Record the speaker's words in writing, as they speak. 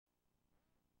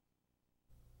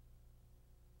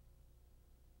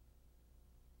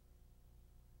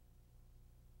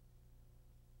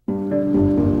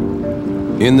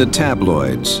In the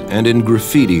tabloids and in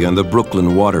graffiti on the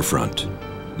Brooklyn waterfront,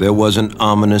 there was an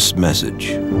ominous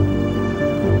message.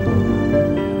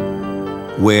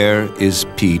 Where is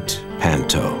Pete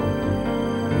Panto?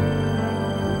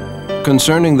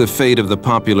 Concerning the fate of the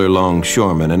popular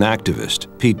longshoreman and activist,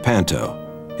 Pete Panto,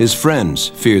 his friends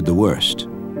feared the worst.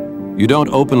 You don't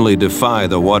openly defy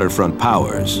the waterfront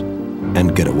powers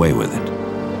and get away with it.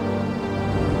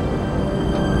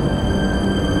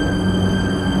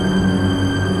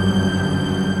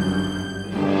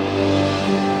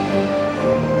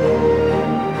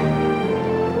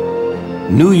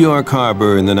 New York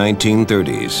Harbor in the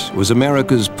 1930s was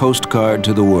America's postcard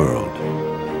to the world.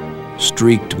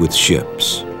 Streaked with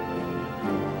ships,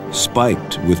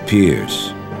 spiked with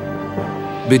piers,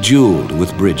 bejeweled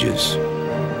with bridges,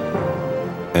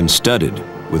 and studded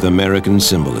with American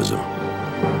symbolism.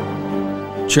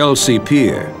 Chelsea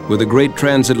Pier, where the great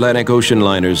transatlantic ocean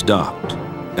liners docked,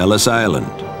 Ellis Island,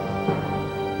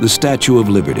 the Statue of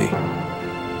Liberty.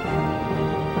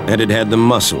 And it had the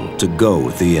muscle to go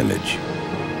with the image.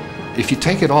 If you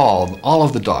take it all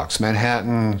of the docks,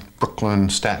 Manhattan, Brooklyn,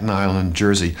 Staten Island,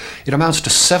 Jersey, it amounts to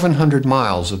 700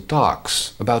 miles of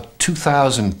docks, about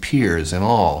 2,000 piers in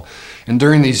all. And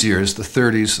during these years, the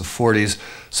 30s, the 40s,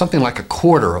 something like a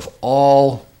quarter of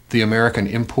all the American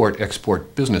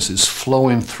import-export business is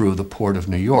flowing through the port of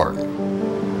New York.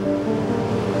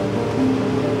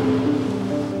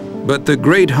 But the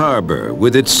great harbor,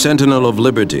 with its sentinel of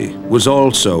liberty, was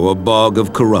also a bog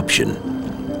of corruption.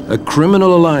 A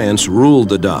criminal alliance ruled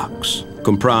the docks,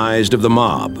 comprised of the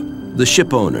mob, the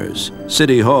ship owners,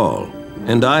 City Hall,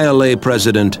 and ILA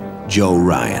President Joe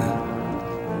Ryan.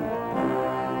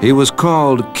 He was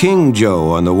called King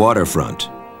Joe on the waterfront,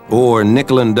 or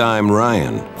Nickel and Dime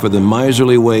Ryan, for the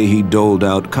miserly way he doled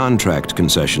out contract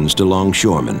concessions to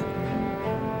longshoremen.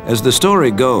 As the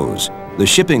story goes, the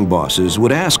shipping bosses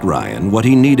would ask Ryan what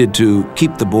he needed to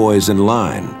keep the boys in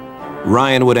line.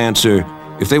 Ryan would answer,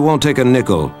 "If they won't take a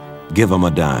nickel, give them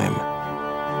a dime."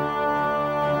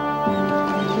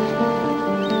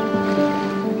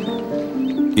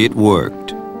 It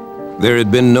worked. There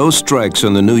had been no strikes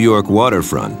on the New York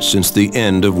waterfront since the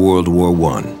end of World War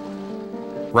I.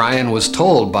 Ryan was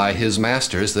told by his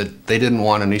masters that they didn't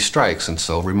want any strikes, and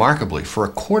so, remarkably, for a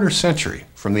quarter century,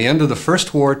 from the end of the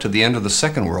First War to the end of the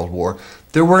Second World War,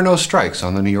 there were no strikes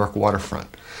on the New York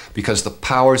waterfront, because the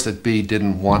powers that be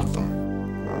didn't want them.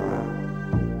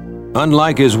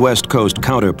 Unlike his West Coast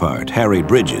counterpart, Harry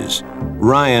Bridges,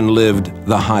 Ryan lived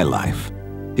the high life.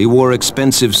 He wore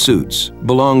expensive suits,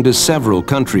 belonged to several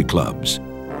country clubs,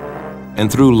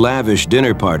 and threw lavish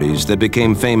dinner parties that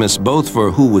became famous both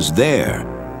for who was there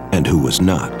and who was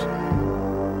not.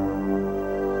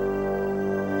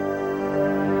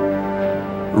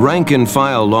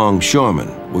 Rank-and-file longshoremen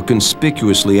were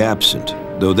conspicuously absent,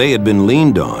 though they had been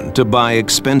leaned on to buy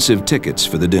expensive tickets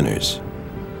for the dinners.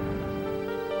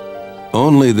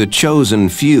 Only the chosen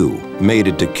few made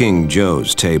it to King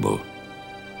Joe's table.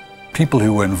 People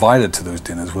who were invited to those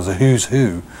dinners was a who's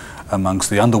who amongst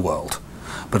the underworld,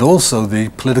 but also the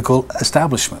political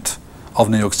establishment of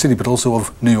New York City, but also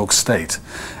of New York State.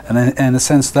 And in a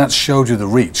sense, that showed you the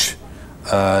reach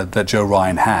that Joe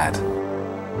Ryan had.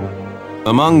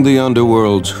 Among the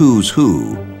underworld's who's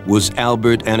who was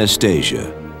Albert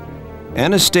Anastasia.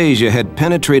 Anastasia had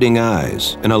penetrating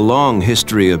eyes and a long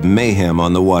history of mayhem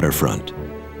on the waterfront.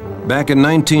 Back in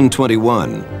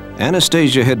 1921,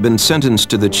 Anastasia had been sentenced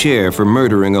to the chair for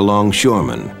murdering a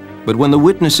longshoreman. But when the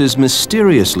witnesses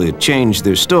mysteriously changed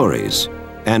their stories,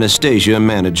 Anastasia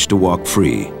managed to walk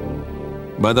free.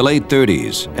 By the late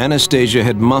 30s, Anastasia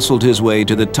had muscled his way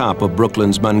to the top of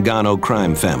Brooklyn's Mangano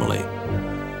crime family.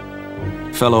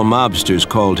 Fellow mobsters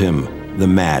called him the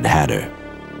Mad Hatter.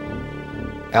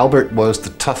 Albert was the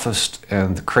toughest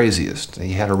and the craziest.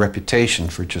 He had a reputation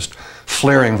for just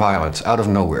flaring violence out of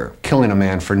nowhere, killing a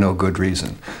man for no good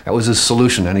reason. That was his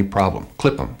solution to any problem.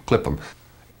 Clip him, clip him.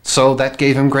 So that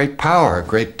gave him great power,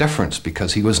 great deference,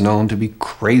 because he was known to be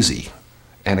crazy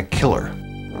and a killer.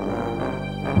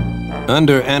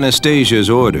 Under Anastasia's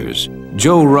orders,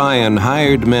 Joe Ryan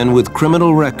hired men with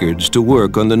criminal records to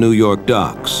work on the New York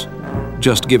docks,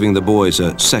 just giving the boys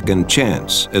a second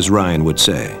chance, as Ryan would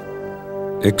say.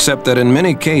 Except that in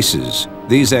many cases,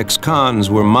 these ex-cons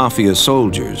were mafia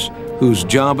soldiers whose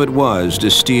job it was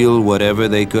to steal whatever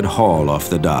they could haul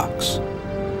off the docks.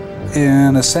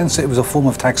 In a sense, it was a form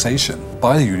of taxation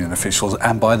by the union officials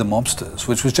and by the mobsters,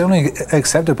 which was generally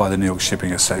accepted by the New York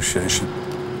Shipping Association.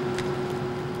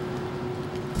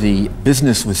 The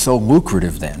business was so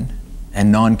lucrative then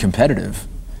and non-competitive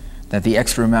that the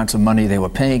extra amounts of money they were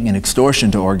paying in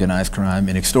extortion to organized crime,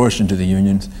 in extortion to the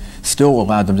unions, still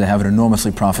allowed them to have an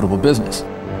enormously profitable business.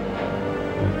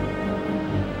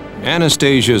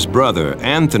 Anastasia's brother,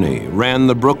 Anthony, ran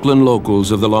the Brooklyn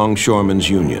locals of the Longshoremen's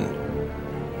Union.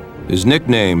 His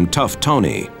nickname, Tough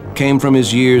Tony, came from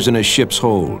his years in a ship's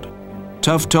hold.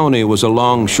 Tough Tony was a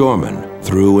longshoreman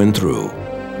through and through.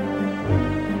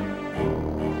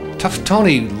 Tough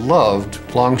Tony loved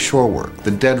longshore work, the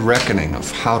dead reckoning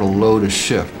of how to load a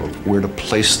ship, of where to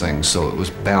place things so it was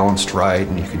balanced right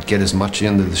and you could get as much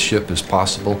into the ship as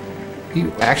possible. He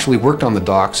actually worked on the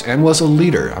docks and was a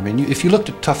leader. I mean, if you looked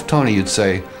at Tough Tony, you'd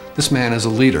say, this man is a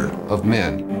leader of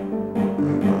men.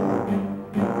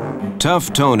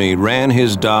 Tough Tony ran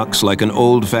his docks like an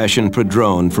old-fashioned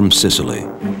padrone from Sicily.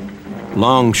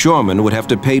 Longshoremen would have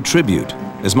to pay tribute,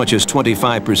 as much as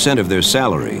 25% of their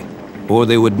salary, or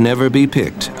they would never be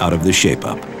picked out of the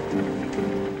shape-up.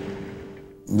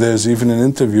 There's even an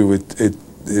interview,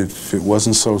 if it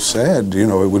wasn't so sad, you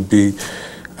know, it would be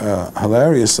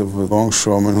hilarious, of a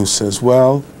longshoreman who says,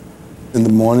 well, in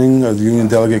the morning the union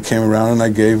delegate came around and I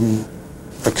gave him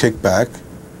a kickback,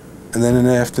 and then in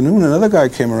the afternoon another guy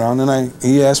came around and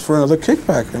he asked for another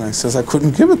kickback, and I says I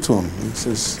couldn't give it to him. He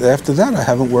says, after that I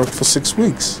haven't worked for 6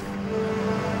 weeks.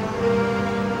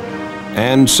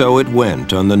 And so it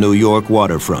went on the New York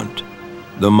waterfront.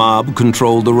 The mob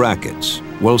controlled the rackets,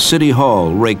 while City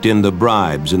Hall raked in the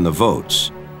bribes and the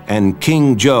votes, and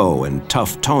King Joe and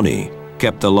Tough Tony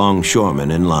kept the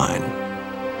longshoremen in line.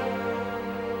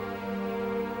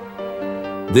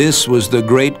 This was the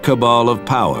great cabal of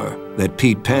power that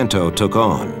Pete Panto took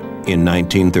on in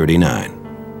 1939.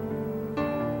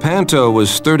 Panto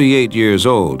was 38 years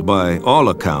old, by all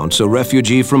accounts a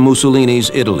refugee from Mussolini's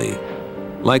Italy.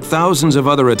 Like thousands of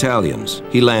other Italians,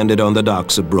 he landed on the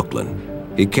docks of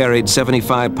Brooklyn. He carried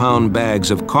 75-pound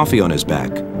bags of coffee on his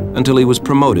back until he was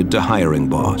promoted to hiring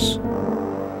boss.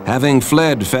 Having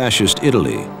fled fascist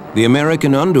Italy, the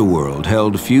American underworld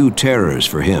held few terrors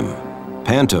for him.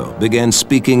 Panto began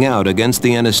speaking out against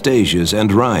the Anastasias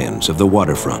and Ryans of the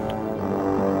waterfront.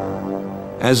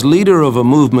 As leader of a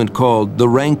movement called the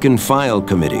Rank and File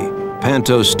Committee,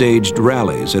 Panto staged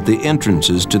rallies at the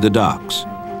entrances to the docks.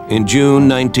 In June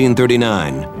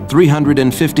 1939,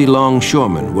 350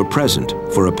 longshoremen were present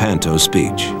for a Panto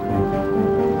speech.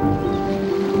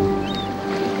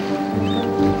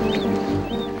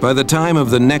 By the time of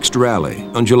the next rally,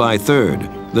 on July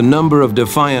 3rd, the number of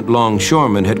defiant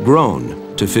longshoremen had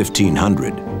grown to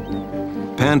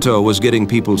 1,500. Panto was getting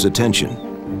people's attention,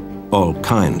 all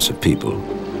kinds of people.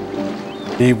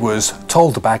 He was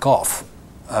told to back off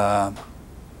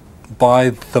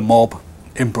by the mob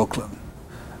in Brooklyn.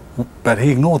 But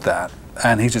he ignored that,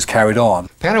 and he just carried on.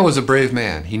 Panto was a brave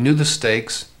man. He knew the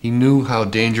stakes. He knew how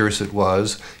dangerous it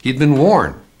was. He'd been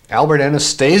warned. Albert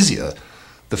Anastasia,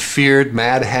 the feared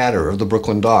Mad Hatter of the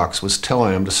Brooklyn docks, was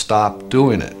telling him to stop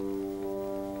doing it.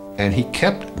 And he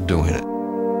kept doing it.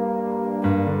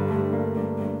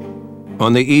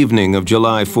 On the evening of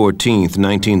July 14th,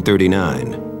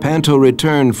 1939, Panto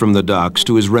returned from the docks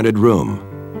to his rented room.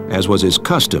 As was his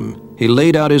custom, he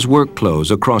laid out his work clothes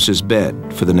across his bed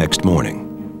for the next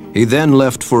morning. He then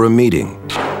left for a meeting.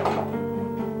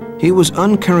 He was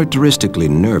uncharacteristically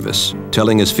nervous,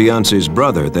 telling his fiance's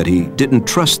brother that he didn't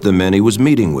trust the men he was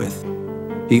meeting with.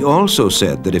 He also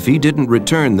said that if he didn't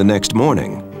return the next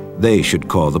morning, they should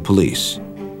call the police.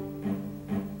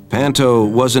 Panto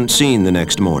wasn't seen the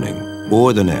next morning,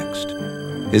 or the next.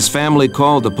 His family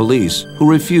called the police, who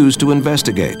refused to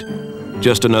investigate.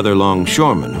 Just another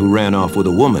longshoreman who ran off with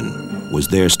a woman was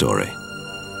their story.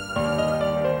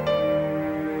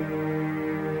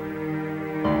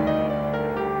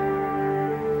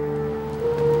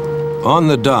 On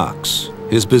the docks,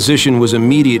 his position was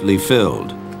immediately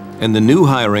filled, and the new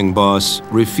hiring boss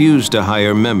refused to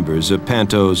hire members of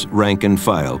Panto's Rank and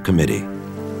File Committee.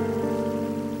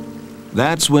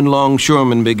 That's when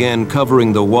longshoremen began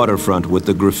covering the waterfront with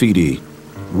the graffiti,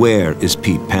 "Where is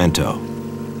Pete Panto?"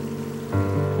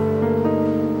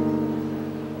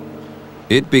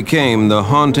 It became the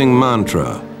haunting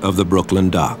mantra of the Brooklyn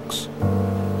docks.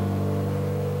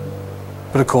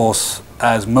 But of course,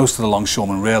 as most of the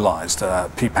longshoremen realized,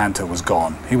 Pete Panto was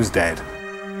gone. He was dead.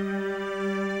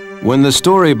 When the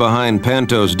story behind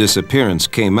Panto's disappearance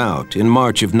came out in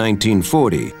March of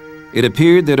 1940, it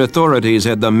appeared that authorities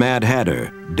had the Mad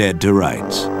Hatter dead to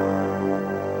rights.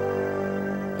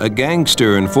 A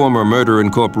gangster and former Murder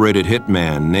Incorporated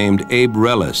hitman named Abe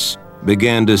Relis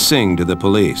began to sing to the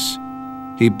police.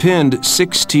 He pinned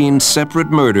 16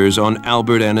 separate murders on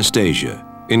Albert Anastasia,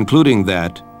 including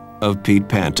that of Pete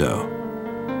Panto.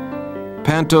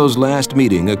 Panto's last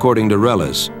meeting, according to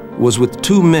Relis, was with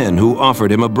two men who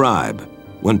offered him a bribe.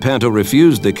 When Panto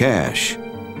refused the cash,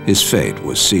 his fate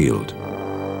was sealed.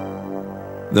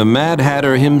 The Mad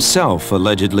Hatter himself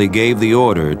allegedly gave the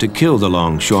order to kill the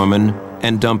longshoreman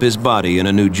and dump his body in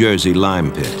a New Jersey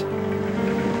lime pit.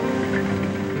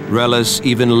 Relis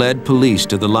even led police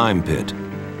to the lime pit,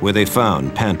 where they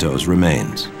found Panto's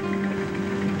remains.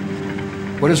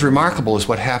 What is remarkable is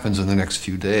what happens in the next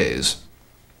few days.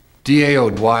 D.A.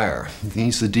 O'Dwyer,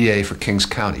 he's the D.A. for Kings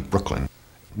County, Brooklyn,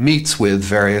 meets with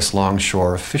various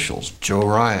longshore officials, Joe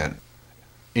Ryan,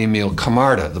 Emil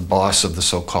Camarda, the boss of the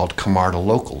so-called Camarda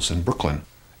locals in Brooklyn.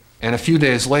 And a few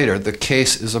days later, the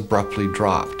case is abruptly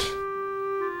dropped.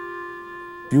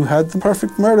 You had the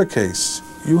perfect murder case.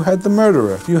 You had the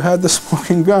murderer. You had the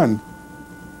smoking gun.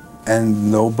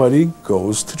 And nobody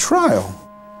goes to trial.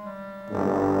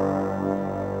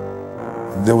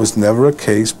 There was never a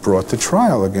case brought to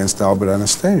trial against Albert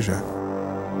Anastasia.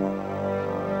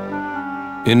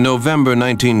 In November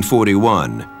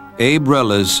 1941, Abe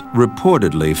Relis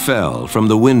reportedly fell from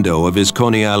the window of his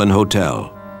Coney Island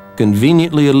hotel,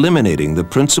 conveniently eliminating the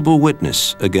principal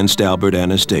witness against Albert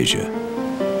Anastasia.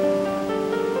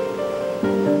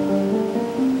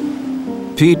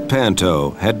 Pete Panto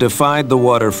had defied the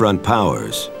waterfront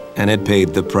powers and had paid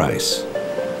the price.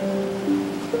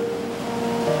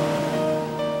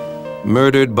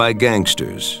 Murdered by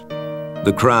gangsters,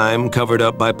 the crime covered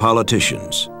up by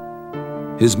politicians,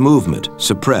 his movement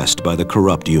suppressed by the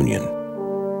corrupt union.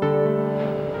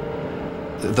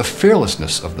 The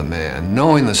fearlessness of the man,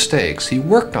 knowing the stakes, he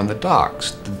worked on the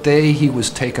docks. The day he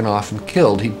was taken off and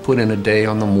killed, he put in a day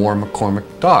on the Moore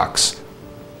McCormick docks.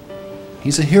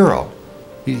 He's a hero.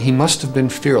 He must have been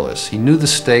fearless. He knew the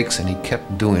stakes and he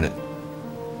kept doing it.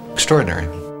 Extraordinary.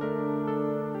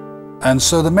 And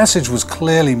so the message was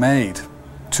clearly made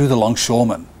to the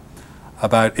longshoremen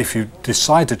about, if you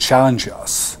decide to challenge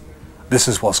us, this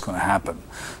is what's going to happen.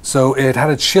 So it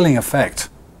had a chilling effect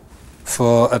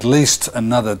for at least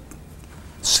another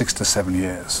 6 to 7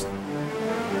 years.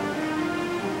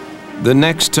 The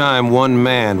next time one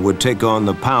man would take on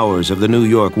the powers of the New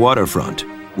York waterfront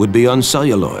would be on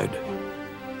celluloid.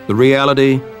 The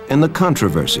reality and the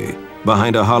controversy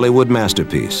behind a Hollywood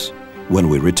masterpiece when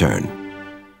we return.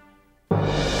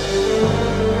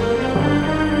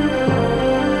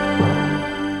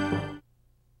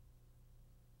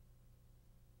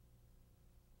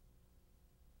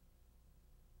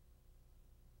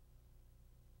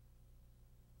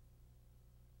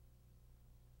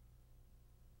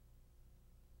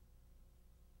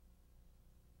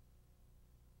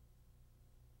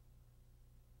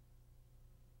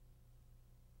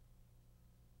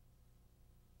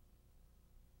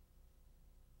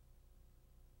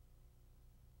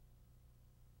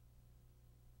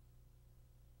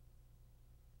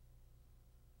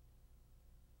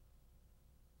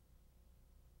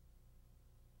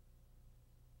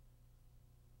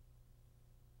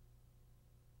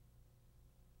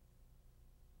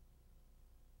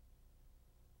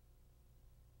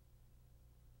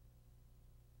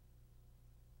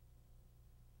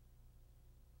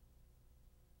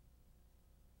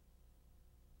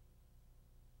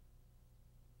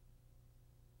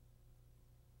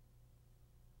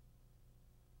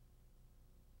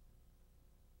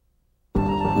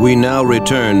 We now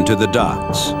return to the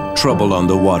docks, trouble on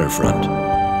the waterfront.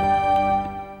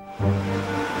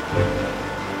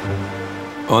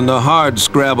 On the hard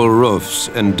scrabble roofs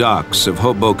and docks of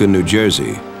Hoboken, New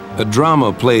Jersey, a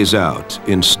drama plays out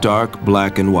in stark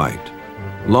black and white.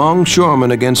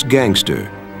 Longshoreman against gangster,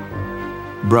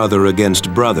 brother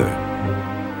against brother,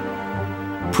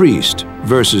 priest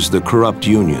versus the corrupt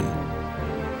union,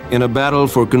 in a battle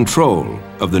for control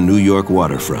of the New York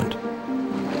waterfront.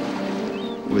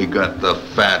 We got the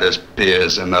fattest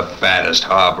piers and the fattest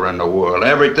harbor in the world.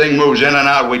 Everything moves in and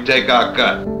out, we take our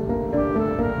cut.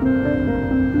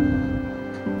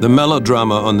 The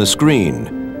melodrama on the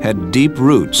screen had deep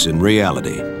roots in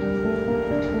reality.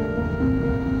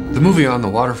 The movie On the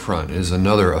Waterfront is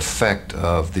another effect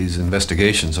of these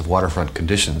investigations of waterfront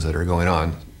conditions that are going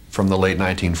on from the late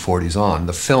 1940s on.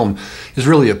 The film is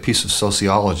really a piece of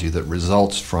sociology that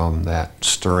results from that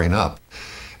stirring up.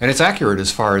 And it's accurate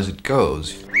as far as it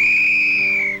goes.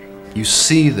 You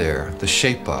see there the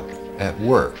shape-up at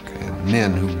work, and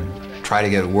men who try to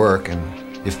get work, and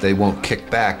if they won't kick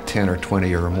back 10 or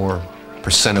 20 or more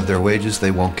 % of their wages,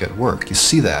 they won't get work. You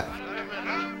see that.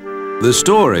 The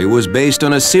story was based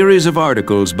on a series of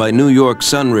articles by New York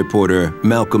Sun reporter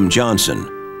Malcolm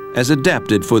Johnson, as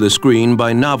adapted for the screen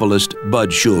by novelist Bud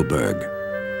Schulberg.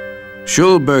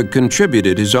 Schulberg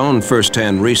contributed his own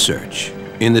first-hand research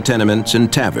in the tenements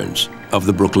and taverns of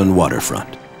the Brooklyn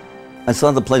waterfront. I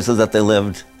saw the places that they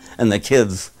lived, and the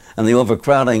kids, and the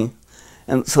overcrowding,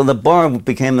 and so the bar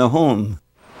became their home.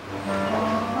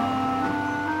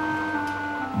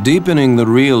 Deepening the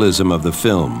realism of the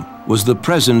film was the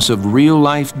presence of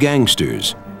real-life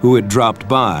gangsters who had dropped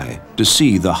by to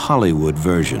see the Hollywood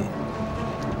version.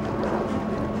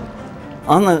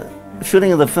 On the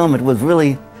shooting of the film, it was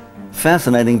really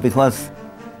fascinating because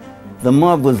the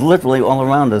mob was literally all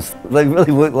around us. They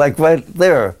really were like right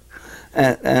there.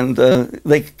 And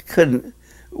they could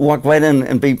walk right in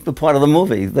and be a part of the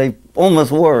movie. They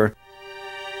almost were.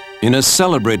 In a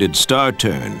celebrated star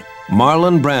turn,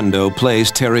 Marlon Brando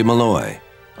plays Terry Malloy,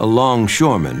 a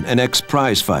longshoreman and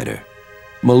ex-prize fighter.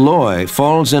 Malloy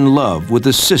falls in love with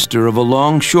the sister of a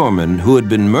longshoreman who had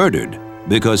been murdered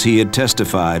because he had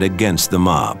testified against the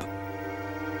mob.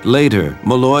 Later,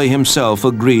 Malloy himself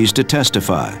agrees to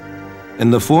testify,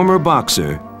 and the former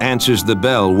boxer answers the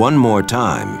bell one more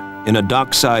time in a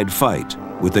dockside fight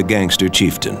with the gangster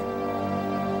chieftain.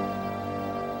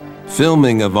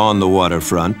 Filming of On the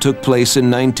Waterfront took place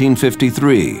in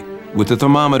 1953, with the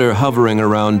thermometer hovering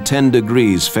around 10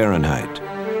 degrees Fahrenheit.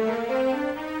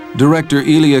 Director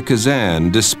Elia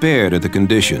Kazan despaired at the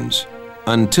conditions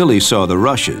until he saw the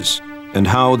rushes and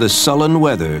how the sullen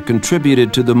weather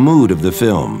contributed to the mood of the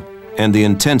film and the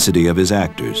intensity of his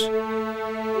actors.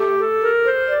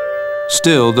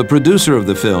 Still, the producer of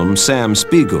the film, Sam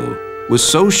Spiegel, was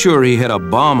so sure he had a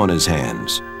bomb on his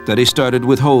hands that he started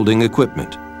withholding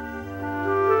equipment.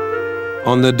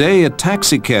 On the day a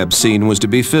taxicab scene was to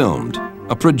be filmed,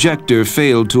 a projector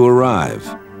failed to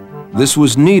arrive. This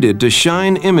was needed to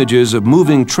shine images of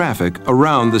moving traffic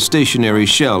around the stationary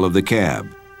shell of the cab.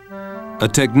 A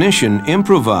technician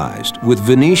improvised with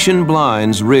Venetian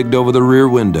blinds rigged over the rear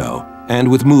window and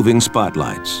with moving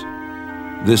spotlights.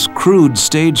 This crude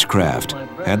stagecraft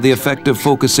had the effect of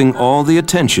focusing all the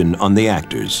attention on the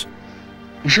actors.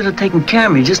 You should have taken care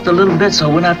of me just a little bit so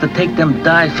I wouldn't have to take them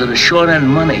dives for the short-end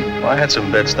money. Well, I had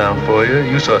some bets down for you.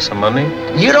 You saw some money.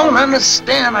 You don't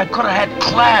understand. I could have had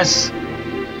class.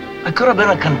 I could have been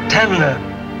a contender.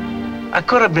 I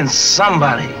could have been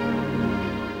somebody.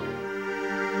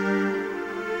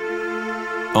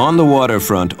 On the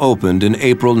Waterfront opened in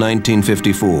April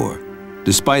 1954.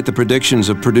 Despite the predictions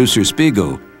of producer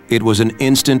Spiegel, it was an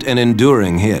instant and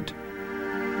enduring hit.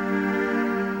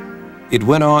 It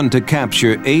went on to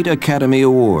capture 8 Academy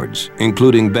Awards,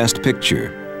 including Best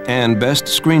Picture and Best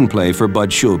Screenplay for Bud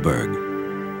Schulberg.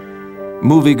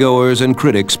 Moviegoers and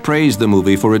critics praised the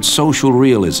movie for its social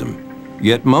realism,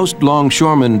 yet most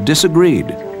longshoremen disagreed.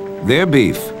 Their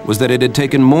beef was that it had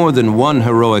taken more than one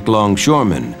heroic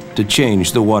longshoreman to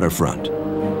change the waterfront.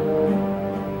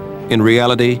 In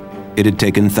reality, it had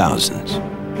taken thousands.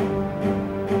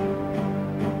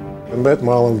 I met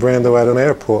Marlon Brando at an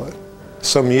airport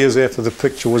some years after the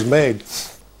picture was made.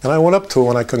 And I went up to him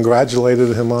and I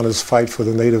congratulated him on his fight for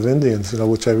the Native Indians,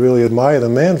 which I really admire the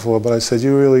man for. But I said,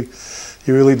 you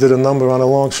really did a number on a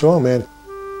longshoreman.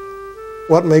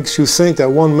 What makes you think that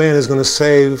one man is going to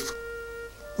save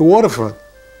the waterfront?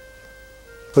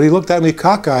 But he looked at me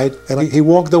cockeyed and he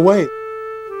walked away.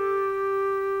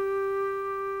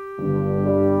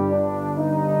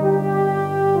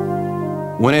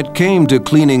 When it came to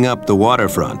cleaning up the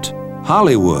waterfront,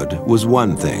 Hollywood was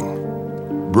one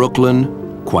thing,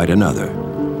 Brooklyn quite another.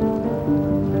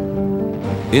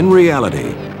 In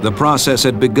reality, the process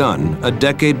had begun a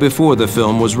decade before the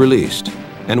film was released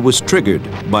and was triggered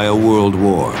by a world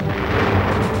war.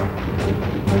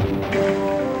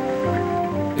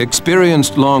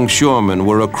 Experienced longshoremen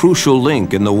were a crucial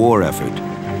link in the war effort.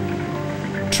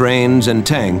 Trains and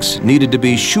tanks needed to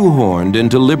be shoehorned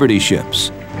into Liberty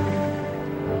ships,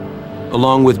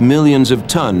 along with millions of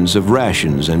tons of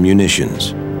rations and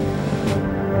munitions.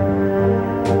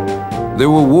 There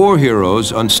were war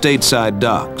heroes on stateside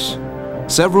docks.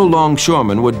 Several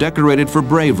longshoremen were decorated for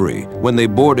bravery when they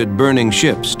boarded burning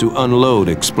ships to unload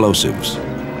explosives.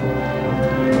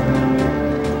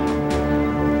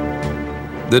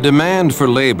 The demand for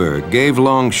labor gave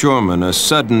longshoremen a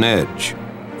sudden edge.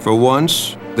 For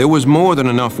once, there was more than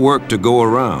enough work to go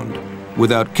around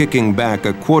without kicking back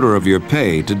a quarter of your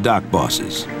pay to dock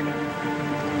bosses.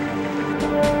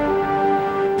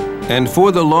 And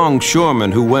for the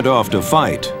longshoremen who went off to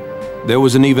fight, there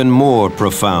was an even more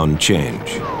profound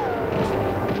change.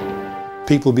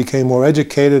 People became more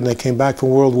educated and they came back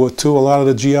from World War II. A lot of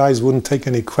the GIs wouldn't take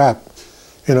any crap.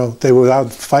 They were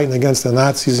out fighting against the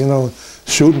Nazis,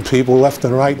 shooting people left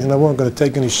and right, and they weren't going to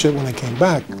take any shit when they came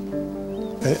back.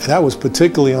 And that was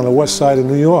particularly on the west side of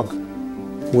New York,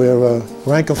 where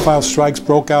rank-and-file strikes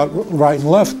broke out right and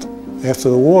left after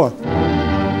the war.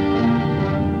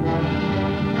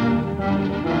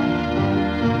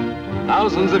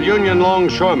 Thousands of Union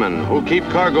longshoremen who keep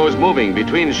cargoes moving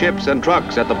between ships and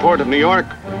trucks at the port of New York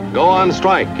go on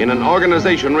strike in an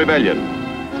organization rebellion.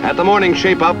 At the morning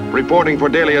shape-up, reporting for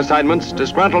daily assignments,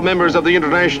 disgruntled members of the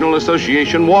International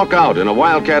Association walk out in a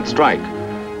wildcat strike.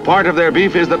 Part of their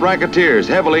beef is that racketeers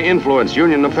heavily influence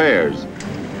Union affairs.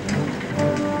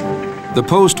 The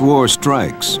post-war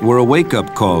strikes were a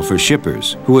wake-up call for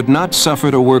shippers who had not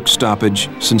suffered a work stoppage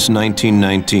since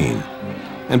 1919.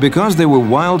 And because they were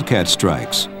wildcat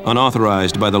strikes,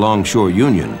 unauthorized by the Longshore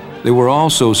Union, they were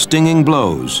also stinging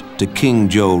blows to King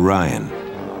Joe Ryan.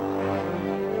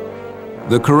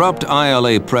 The corrupt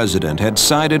ILA president had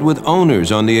sided with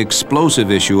owners on the explosive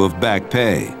issue of back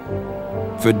pay.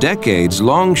 For decades,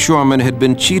 longshoremen had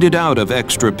been cheated out of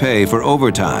extra pay for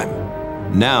overtime.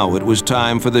 Now it was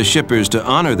time for the shippers to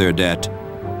honor their debt.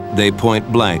 They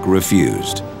point-blank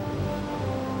refused.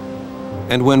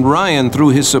 And when Ryan threw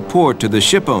his support to the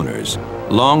ship owners,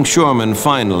 longshoremen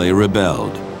finally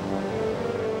rebelled.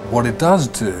 What it does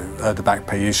do, the back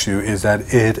pay issue, is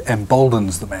that it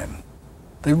emboldens the men.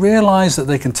 They realize that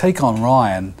they can take on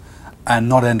Ryan and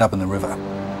not end up in the river.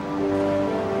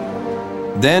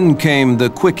 Then came the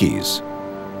quickies,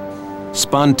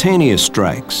 spontaneous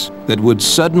strikes that would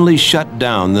suddenly shut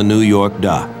down the New York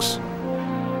docks.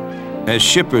 As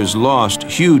shippers lost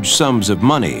huge sums of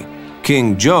money,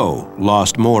 King Joe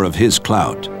lost more of his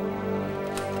clout.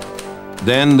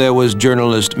 Then there was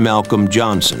journalist Malcolm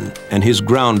Johnson and his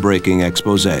groundbreaking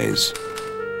exposés.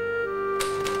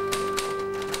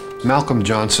 Malcolm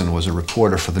Johnson was a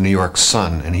reporter for the New York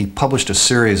Sun, and he published a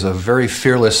series of very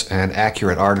fearless and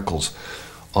accurate articles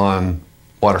on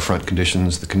waterfront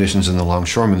conditions, the conditions in the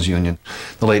Longshoremen's Union.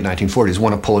 The late 1940s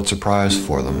won a Pulitzer Prize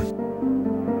for them.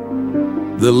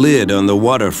 The lid on the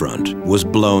waterfront was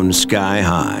blown sky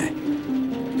high,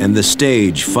 and the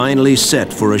stage finally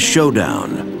set for a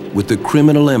showdown with the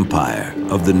criminal empire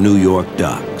of the New York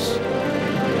docks.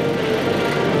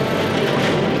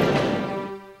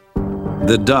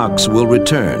 The docks will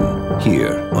return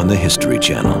here on the History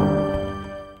Channel.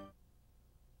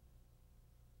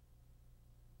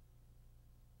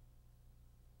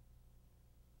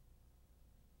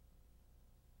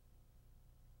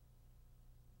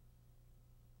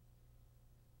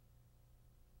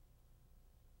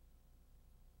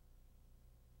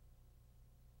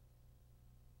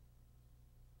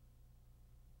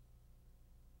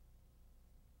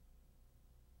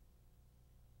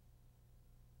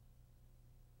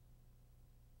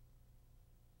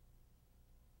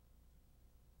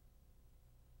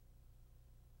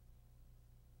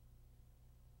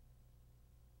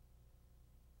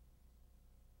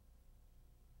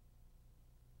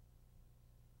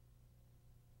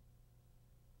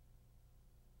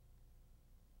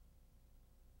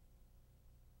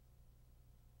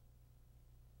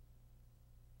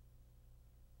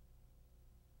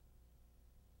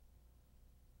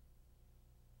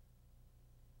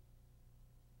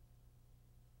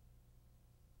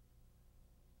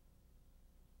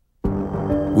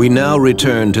 We now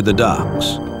return to the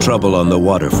docks, trouble on the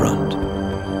waterfront.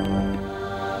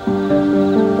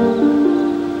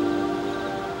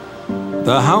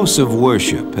 The house of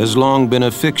worship has long been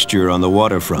a fixture on the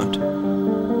waterfront,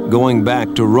 going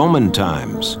back to Roman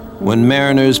times when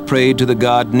mariners prayed to the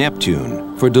god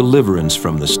Neptune for deliverance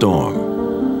from the storm.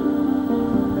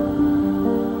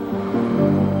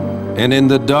 And in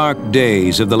the dark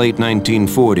days of the late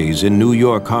 1940s in New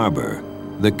York Harbor,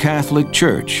 the Catholic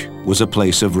Church was a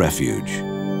place of refuge.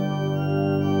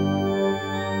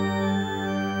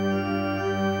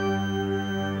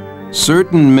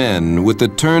 Certain men with the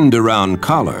turned-around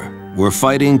collar were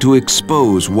fighting to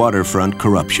expose waterfront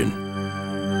corruption.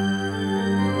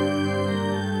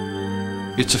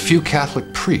 It's a few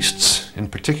Catholic priests, in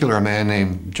particular a man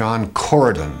named John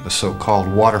Corridon, the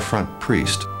so-called waterfront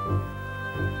priest.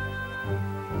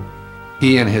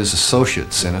 He and his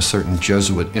associates in a certain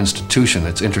Jesuit institution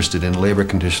that's interested in labor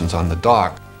conditions on the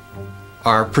dock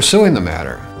are pursuing the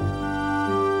matter.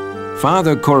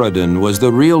 Father Corridon was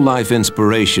the real-life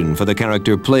inspiration for the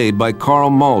character played by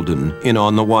Carl Malden in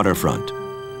On the Waterfront.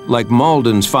 Like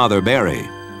Malden's Father Barry,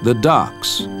 the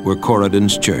docks were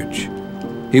Corridon's church.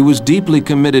 He was deeply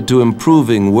committed to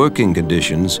improving working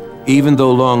conditions, even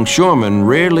though longshoremen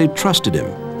rarely trusted him.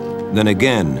 Then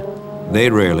again, they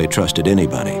rarely trusted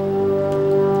anybody.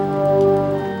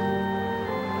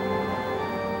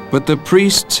 But the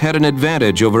priests had an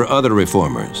advantage over other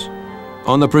reformers.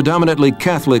 On the predominantly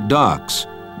Catholic docks,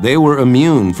 they were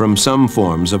immune from some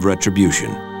forms of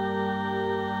retribution.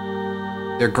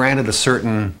 They're granted a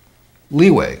certain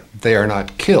leeway. They are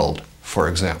not killed, for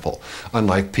example,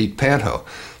 unlike Pete Panto.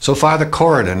 So Father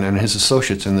Corridon and his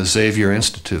associates in the Xavier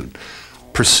Institute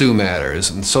pursue matters.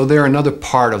 And so they're another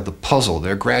part of the puzzle.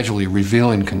 They're gradually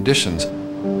revealing conditions.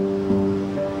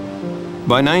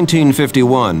 By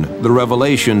 1951, the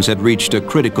revelations had reached a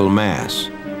critical mass.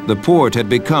 The port had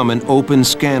become an open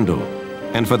scandal,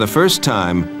 and for the first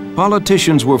time,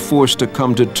 politicians were forced to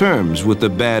come to terms with the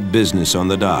bad business on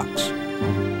the docks.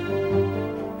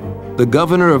 The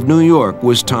governor of New York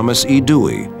was Thomas E.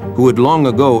 Dewey, who had long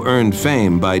ago earned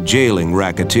fame by jailing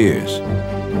racketeers.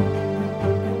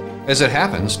 As it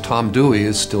happens, Tom Dewey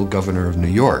is still governor of New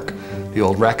York, the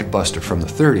old racket buster from the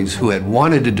 30s, who had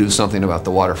wanted to do something about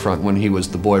the waterfront when he was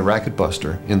the boy racket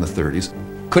buster in the 30s,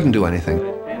 couldn't do anything.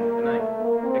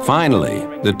 Finally,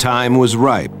 the time was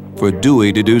ripe for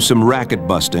Dewey to do some racket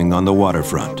busting on the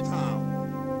waterfront.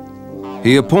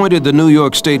 He appointed the New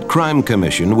York State Crime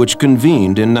Commission, which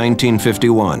convened in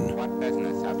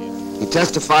 1951. He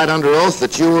testified under oath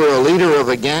that you were a leader of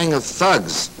a gang of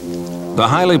thugs. The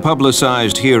highly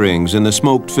publicized hearings in the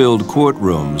smoke-filled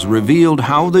courtrooms revealed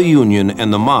how the union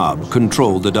and the mob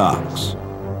controlled the docks.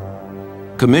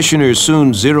 Commissioners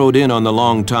soon zeroed in on the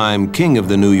longtime king of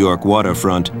the New York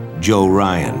waterfront, Joe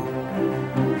Ryan.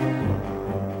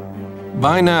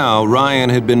 By now, Ryan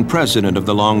had been president of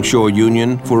the Longshore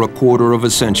Union for a quarter of a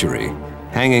century,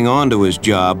 hanging on to his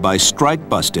job by strike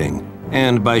busting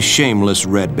and by shameless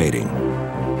red baiting.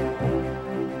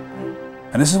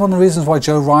 And this is one of the reasons why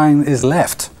Joe Ryan is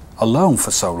left alone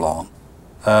for so long.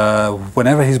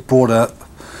 Whenever he's brought up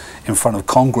in front of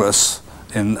Congress,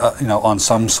 on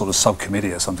some sort of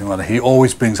subcommittee or something like that, he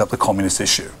always brings up the communist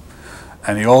issue.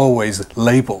 And he always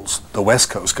labels the West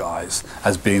Coast guys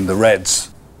as being the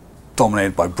Reds,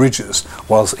 dominated by Bridges,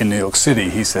 whilst in New York City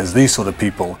he says these sort of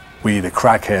people, we either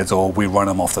crackheads or we run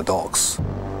them off the docks.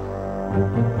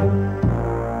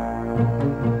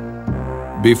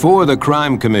 Before the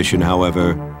Crime Commission,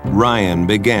 however, Ryan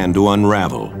began to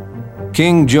unravel.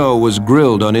 King Joe was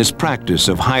grilled on his practice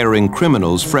of hiring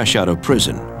criminals fresh out of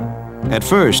prison. At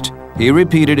first, he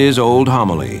repeated his old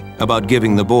homily about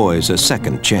giving the boys a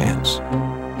second chance.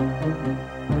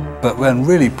 But when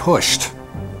really pushed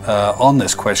on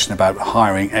this question about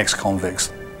hiring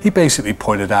ex-convicts, he basically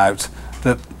pointed out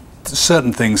that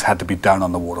certain things had to be done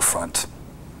on the waterfront,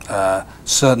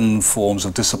 certain forms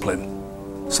of discipline.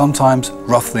 Sometimes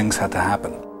rough things had to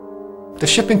happen. The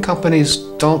shipping companies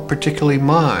don't particularly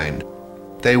mind.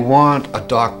 They want a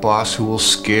dock boss who will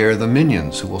scare the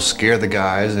minions, who will scare the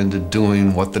guys into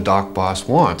doing what the dock boss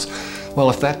wants. Well,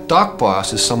 if that dock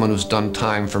boss is someone who's done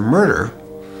time for murder,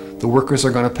 the workers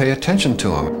are going to pay attention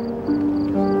to him.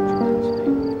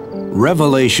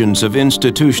 Revelations of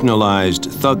institutionalized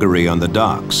thuggery on the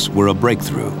docks were a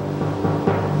breakthrough.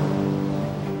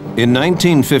 In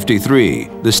 1953,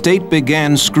 the state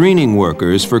began screening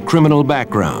workers for criminal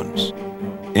backgrounds.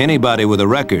 Anybody with a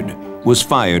record was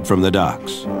fired from the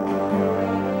docks.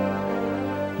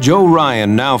 Joe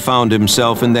Ryan now found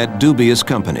himself in that dubious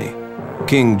company.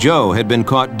 King Joe had been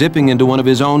caught dipping into one of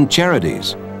his own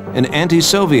charities, an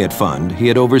anti-Soviet fund he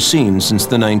had overseen since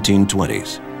the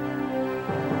 1920s.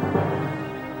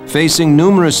 Facing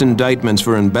numerous indictments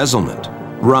for embezzlement,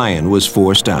 Ryan was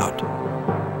forced out.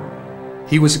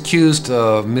 He was accused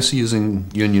of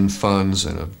misusing union funds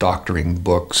and of doctoring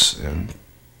books and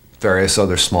various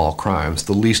other small crimes,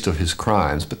 the least of his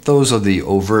crimes, but those are the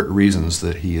overt reasons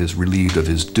that he is relieved of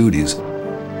his duties.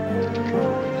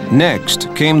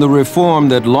 Next came the reform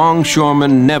that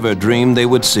longshoremen never dreamed they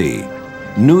would see.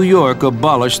 New York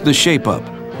abolished the shape-up,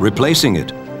 replacing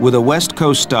it with a West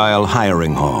Coast-style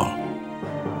hiring hall.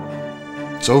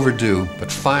 It's overdue,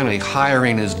 but finally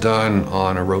hiring is done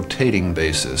on a rotating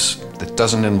basis that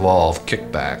doesn't involve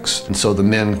kickbacks, and so the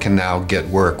men can now get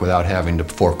work without having to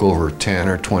fork over 10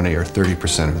 or 20 or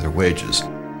 30% of their wages.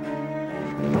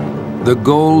 The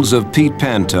goals of Pete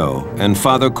Panto and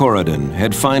Father Corridon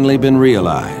had finally been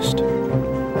realized.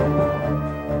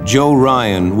 Joe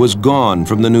Ryan was gone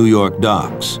from the New York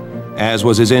docks, as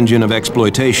was his engine of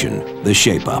exploitation, the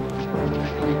shape-up.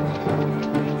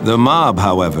 The mob,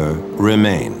 however,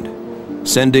 remained,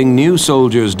 sending new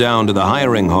soldiers down to the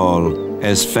hiring hall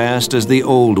as fast as the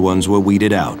old ones were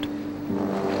weeded out.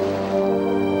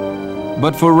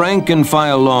 But for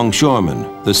rank-and-file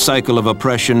longshoremen, the cycle of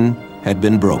oppression had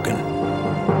been broken.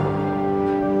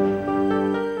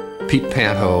 Pete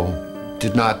Panto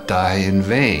did not die in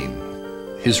vain.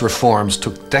 His reforms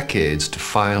took decades to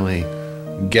finally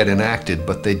get enacted,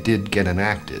 but they did get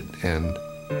enacted, and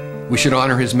we should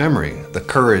honor his memory, the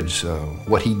courage,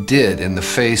 what he did in the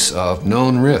face of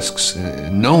known risks,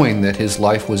 knowing that his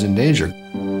life was in danger.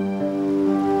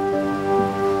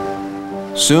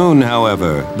 Soon,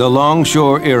 however, the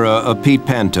longshore era of Pete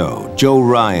Panto, Joe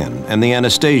Ryan, and the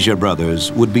Anastasia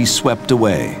brothers would be swept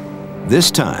away. This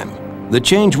time, the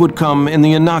change would come in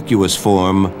the innocuous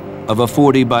form of a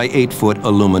 40 by 8 foot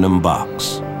aluminum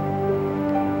box.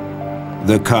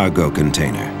 The cargo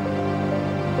container.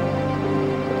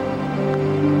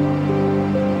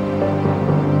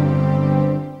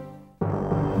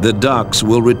 The docks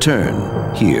will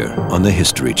return here on the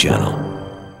History Channel.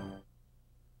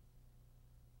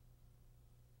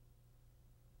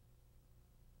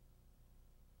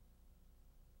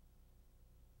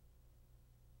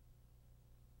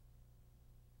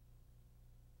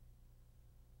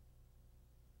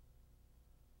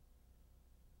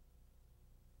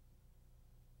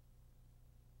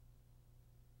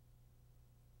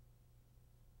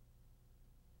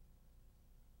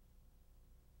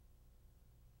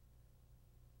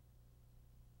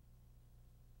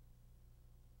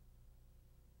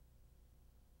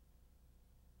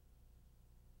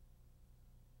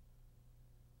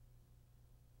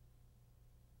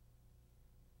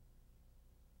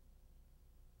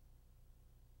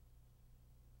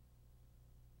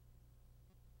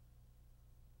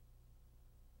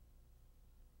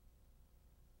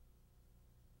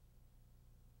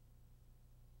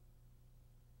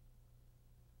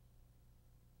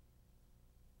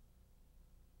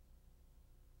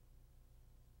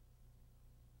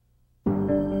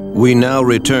 We now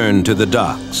return to the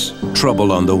docks,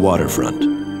 trouble on the waterfront.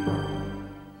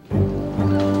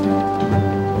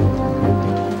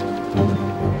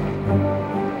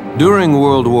 During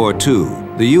World War II,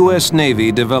 the U.S.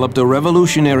 Navy developed a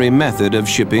revolutionary method of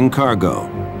shipping cargo.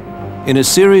 In a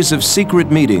series of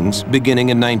secret meetings beginning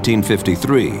in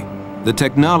 1953, the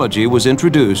technology was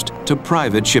introduced to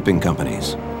private shipping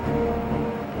companies.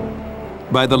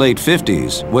 By the late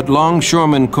 50s, what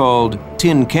longshoremen called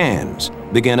tin cans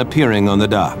began appearing on the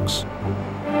docks.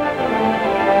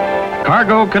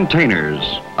 Cargo containers,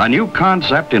 a new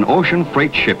concept in ocean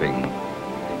freight shipping.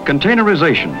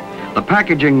 Containerization, the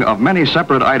packaging of many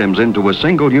separate items into a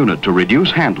single unit to reduce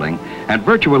handling and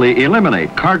virtually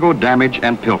eliminate cargo damage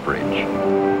and pilferage.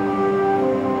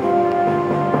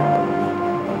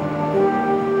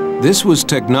 This was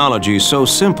technology so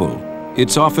simple,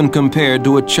 it's often compared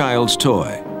to a child's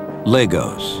toy,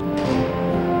 Legos.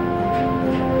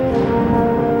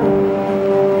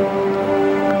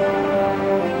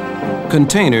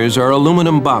 Containers are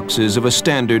aluminum boxes of a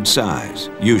standard size,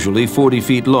 usually 40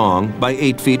 feet long by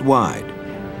 8 feet wide.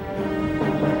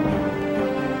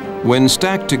 When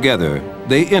stacked together,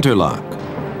 they interlock,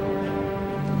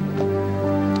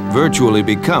 virtually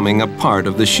becoming a part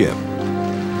of the ship.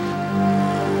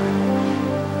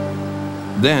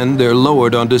 Then they're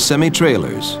lowered onto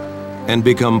semi-trailers and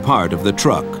become part of the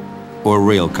truck or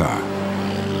rail car.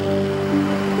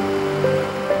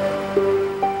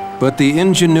 But the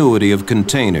ingenuity of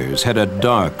containers had a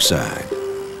dark side.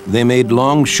 They made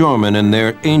longshoremen and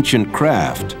their ancient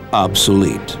craft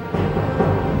obsolete.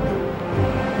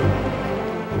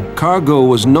 Cargo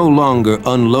was no longer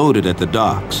unloaded at the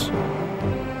docks.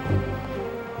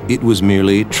 It was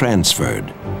merely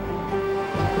transferred.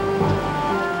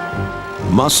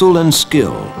 Muscle and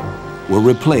skill were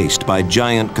replaced by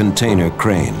giant container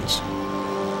cranes.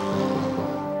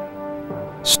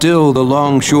 Still, the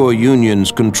longshore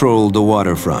unions controlled the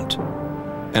waterfront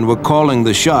and were calling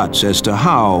the shots as to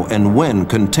how and when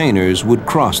containers would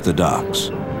cross the docks.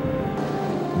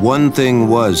 One thing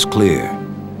was clear: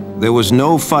 there was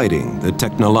no fighting the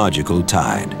technological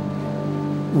tide.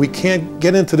 We can't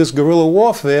get into this guerrilla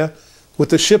warfare with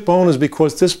the ship owners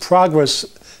because this progress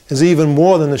is even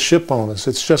more than the ship owners.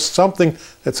 It's just something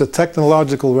that's a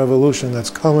technological revolution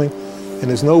that's coming, and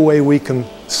there's no way we can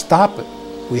stop it.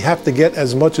 We have to get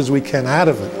as much as we can out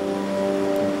of it.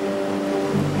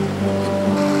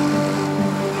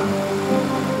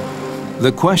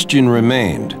 The question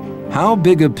remained, how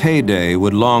big a payday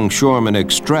would longshoremen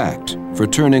extract for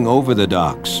turning over the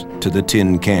docks to the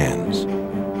tin cans?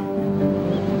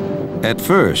 At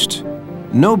first,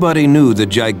 nobody knew the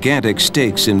gigantic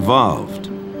stakes involved.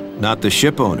 Not the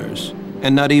ship owners,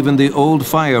 and not even the old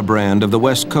firebrand of the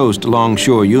West Coast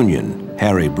Longshore Union,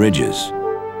 Harry Bridges.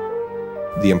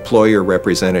 The employer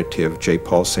representative, J.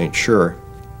 Paul St. Cyr,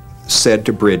 said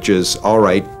to Bridges, all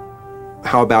right,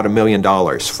 how about $1 million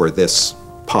for this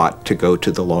pot to go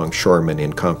to the longshoremen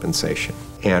in compensation?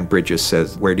 And Bridges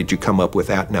says, where did you come up with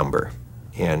that number?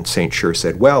 And St. Cyr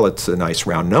said, well, it's a nice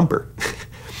round number.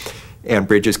 And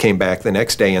Bridges came back the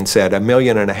next day and said, $1.5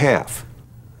 million.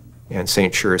 And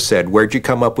St. Cyr said, where'd you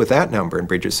come up with that number? And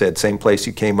Bridges said, same place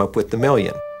you came up with the $1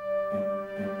 million.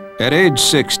 At age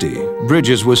 60,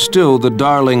 Bridges was still the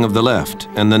darling of the left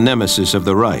and the nemesis of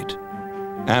the right.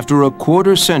 After a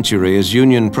quarter-century as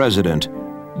Union president,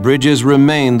 Bridges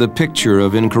remained the picture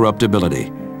of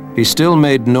incorruptibility. he still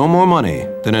made no more money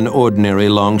than an ordinary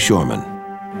longshoreman.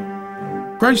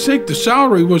 Christ's sake, the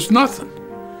salary was nothing.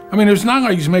 I mean, it's not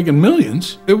like he's making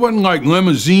millions. It wasn't like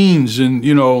limousines and,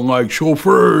 you know, like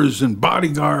chauffeurs and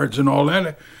bodyguards and all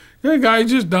that. The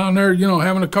guy's just down there, you know,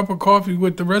 having a cup of coffee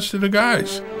with the rest of the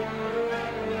guys.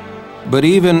 But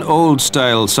even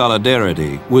old-style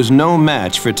solidarity was no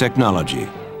match for technology.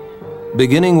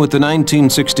 Beginning with the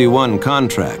 1961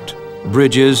 contract,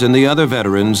 Bridges and the other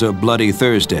veterans of Bloody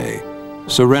Thursday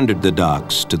surrendered the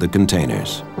docks to the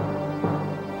containers.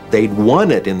 They'd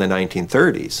won it in the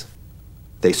 1930s.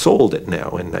 They sold it now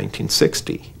in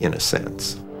 1960, in a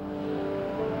sense.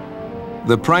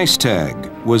 The price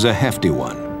tag was a hefty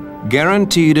one.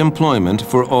 Guaranteed employment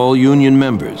for all union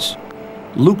members,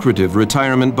 lucrative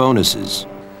retirement bonuses.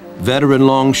 Veteran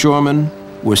longshoremen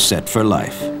were set for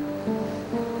life.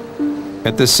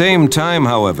 At the same time,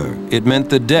 however, it meant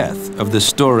the death of the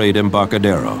storied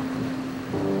Embarcadero.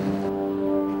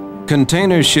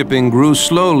 Container shipping grew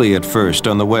slowly at first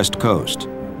on the West Coast.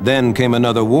 Then came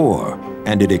another war,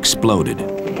 and it exploded.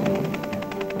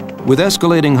 With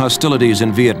escalating hostilities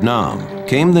in Vietnam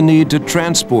came the need to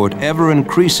transport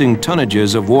ever-increasing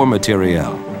tonnages of war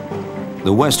materiel.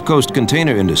 The West Coast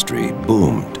container industry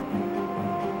boomed.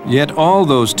 Yet all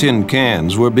those tin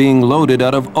cans were being loaded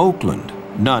out of Oakland,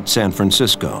 not San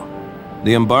Francisco.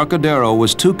 The Embarcadero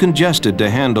was too congested to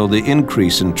handle the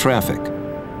increase in traffic.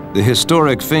 The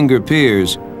historic Finger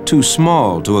Piers too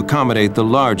small to accommodate the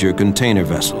larger container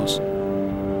vessels.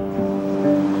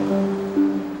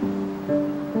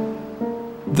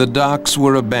 The docks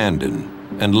were abandoned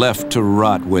and left to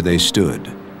rot where they stood,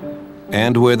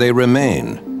 and where they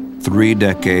remain 3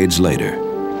 decades later.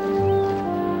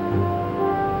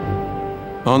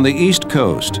 On the East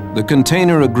Coast, the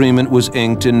container agreement was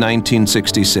inked in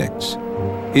 1966.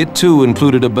 It too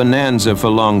included a bonanza for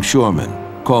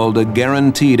longshoremen called a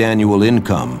Guaranteed Annual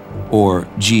Income, or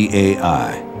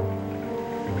GAI.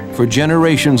 For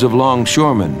generations of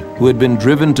longshoremen who had been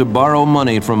driven to borrow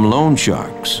money from loan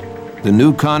sharks, the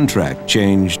new contract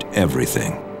changed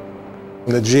everything.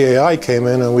 The GAI came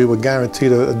in and we were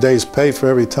guaranteed a day's pay for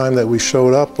every time that we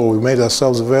showed up or we made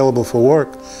ourselves available for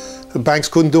work. The banks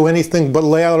couldn't do anything but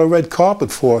lay out a red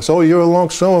carpet for us. Oh, you're a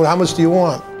longshoreman, how much do you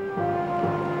want?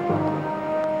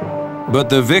 But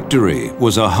the victory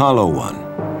was a hollow one.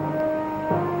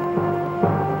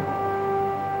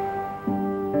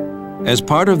 As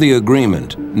part of the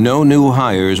agreement, no new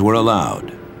hires were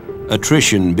allowed.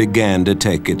 Attrition began to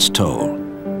take its toll.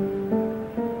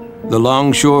 The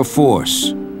longshore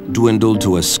force dwindled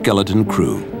to a skeleton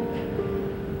crew.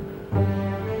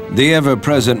 The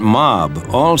ever-present mob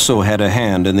also had a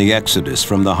hand in the exodus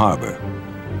from the harbor.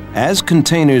 As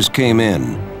containers came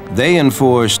in, they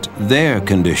enforced their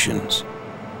conditions.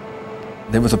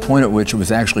 There was a point at which it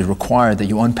was actually required that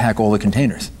you unpack all the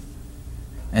containers.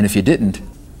 And if you didn't,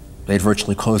 they'd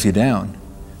virtually close you down.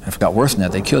 And if it got worse than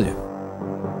that, they'd kill you.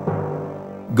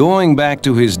 Going back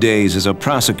to his days as a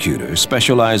prosecutor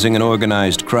specializing in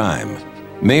organized crime,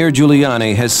 Mayor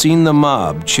Giuliani has seen the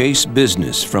mob chase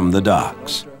business from the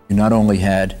docks. You not only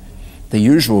had the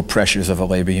usual pressures of a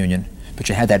labor union, but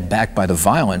you had that backed by the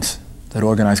violence that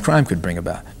organized crime could bring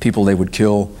about. People they would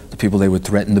kill, the people they would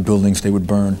threaten, the buildings they would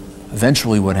burn.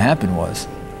 Eventually what happened was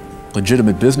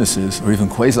legitimate businesses, or even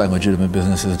quasi-legitimate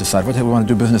businesses, decide what the hell we want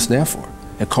to do business there for.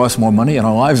 It costs more money and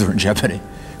our lives are in jeopardy.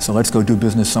 So let's go do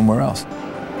business somewhere else.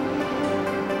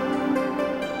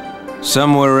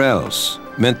 Somewhere else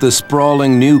meant the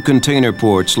sprawling new container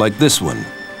ports like this one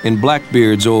in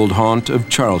Blackbeard's old haunt of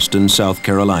Charleston, South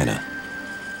Carolina.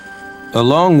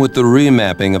 Along with the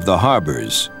remapping of the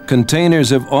harbors,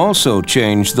 containers have also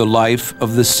changed the life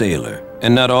of the sailor,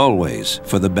 and not always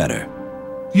for the better.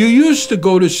 You used to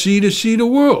go to see the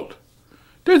world.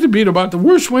 That'd be about the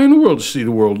worst way in the world to see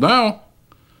the world now.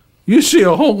 You see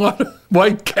a whole lot of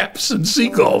white caps and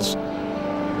seagulls.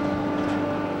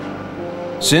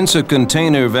 Since a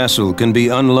container vessel can be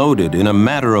unloaded in a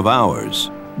matter of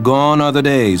hours, gone are the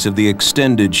days of the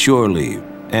extended shore leave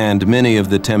and many of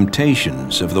the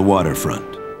temptations of the waterfront.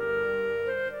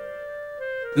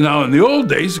 Now, in the old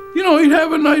days, you know, he'd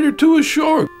have a night or two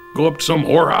ashore, go up to some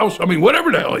whorehouse, I mean,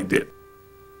 whatever the hell he did.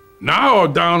 Now,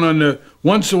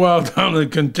 once in a while down in the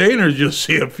containers, you'll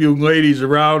see a few ladies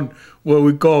around what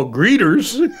we call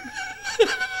greeters.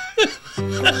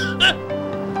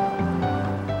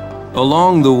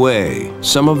 Along the way,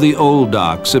 some of the old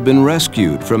docks have been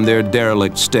rescued from their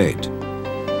derelict state.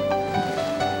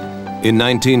 In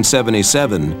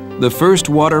 1977, the first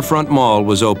waterfront mall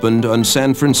was opened on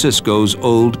San Francisco's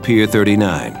old Pier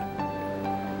 39.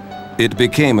 It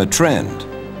became a trend.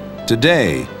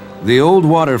 Today, The old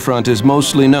waterfront is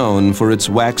mostly known for its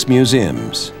wax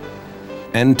museums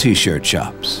and t-shirt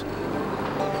shops.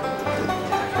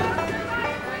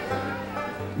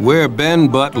 Where Ben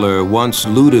Butler once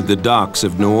looted the docks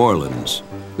of New Orleans,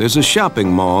 there's a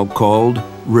shopping mall called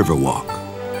Riverwalk.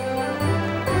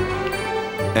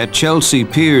 At Chelsea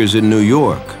Piers in New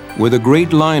York, where the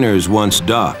great liners once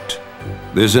docked,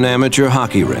 there's an amateur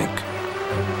hockey rink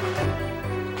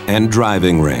and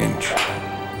driving range.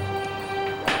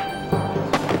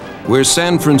 Where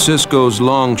San Francisco's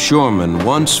longshoremen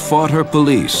once fought her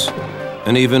police,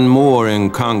 an even more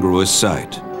incongruous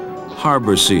sight.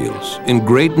 Harbor seals, in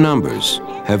great numbers,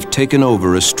 have taken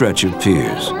over a stretch of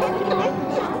piers.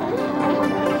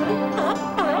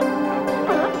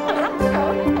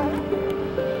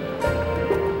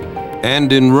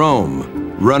 And in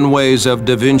Rome, runways of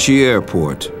Da Vinci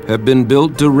Airport have been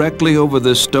built directly over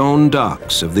the stone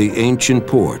docks of the ancient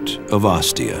port of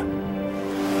Ostia.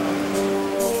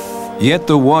 Yet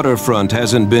the waterfront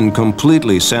hasn't been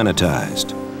completely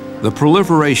sanitized. The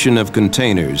proliferation of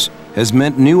containers has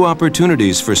meant new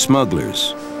opportunities for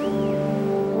smugglers.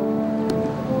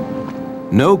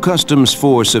 No customs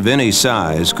force of any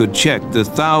size could check the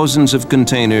thousands of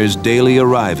containers daily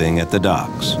arriving at the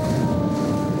docks.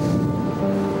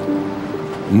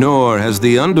 Nor has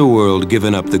the underworld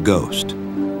given up the ghost.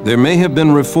 There may have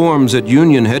been reforms at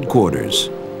Union headquarters,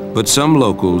 but some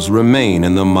locals remain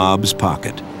in the mob's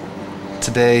pocket.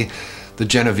 Today, the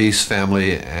Genovese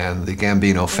family and the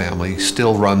Gambino family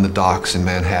still run the docks in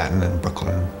Manhattan and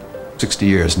Brooklyn. 60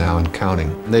 years now and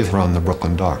counting. They've run the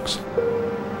Brooklyn docks.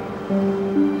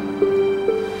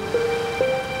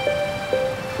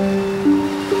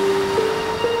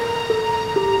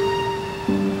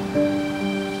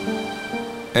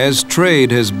 As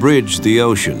trade has bridged the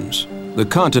oceans, the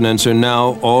continents are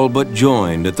now all but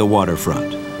joined at the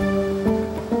waterfront.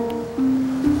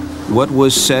 What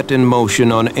was set in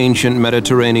motion on ancient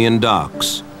Mediterranean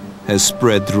docks has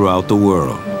spread throughout the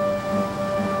world.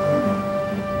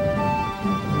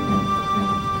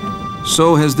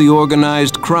 So has the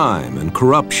organized crime and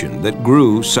corruption that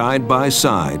grew side by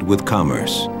side with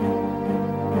commerce.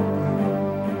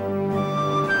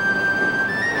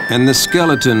 And the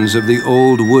skeletons of the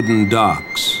old wooden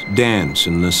docks dance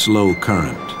in the slow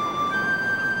current.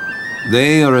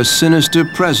 They are a sinister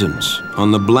presence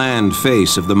on the bland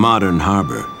face of the modern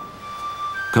harbor,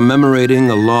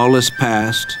 commemorating a lawless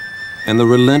past and the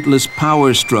relentless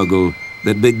power struggle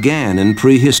that began in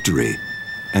prehistory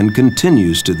and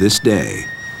continues to this day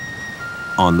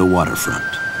on the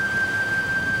waterfront.